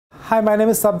Hi, my name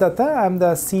is Subhrangshu Datta. I'm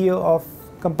the CEO of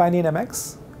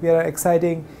CompanionMx. We are an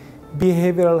exciting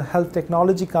behavioral health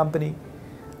technology company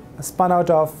spun out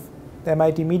of the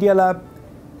MIT Media Lab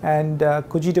and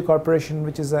Cogito Corporation,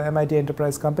 which is an MIT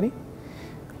enterprise company.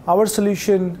 Our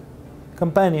solution,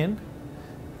 Companion,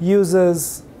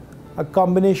 uses a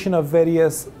combination of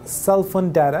various cell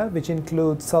phone data, which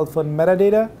includes cell phone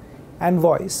metadata and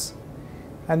voice.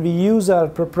 And we use our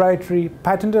proprietary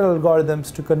patented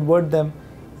algorithms to convert them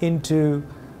into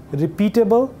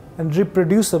repeatable and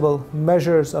reproducible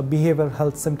measures of behavioral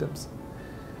health symptoms.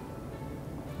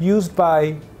 Used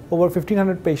by over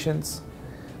 1,500 patients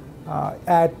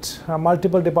at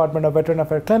multiple Department of Veteran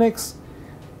Affairs clinics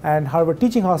and Harvard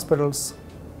teaching hospitals,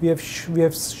 we have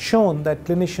shown that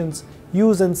clinicians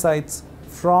use insights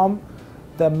from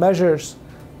the measures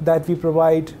that we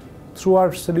provide through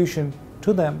our solution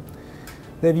to them.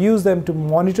 They've used them to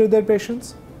monitor their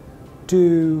patients,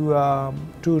 to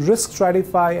risk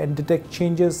stratify and detect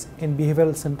changes in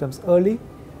behavioral symptoms early,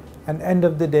 and end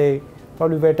of the day,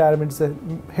 probably where retirement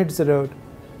hits the road,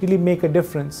 really make a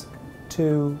difference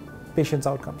to patients'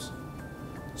 outcomes.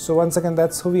 So once again,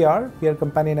 that's who we are. We are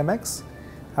CompanionMx,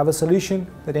 have a solution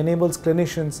that enables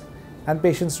clinicians and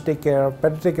patients to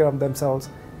better take care of themselves,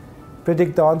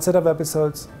 predict the onset of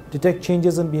episodes, detect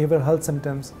changes in behavioral health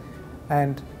symptoms,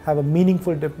 and have a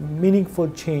meaningful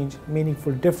change,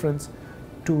 meaningful difference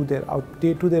to their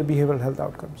behavioral health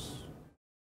outcomes.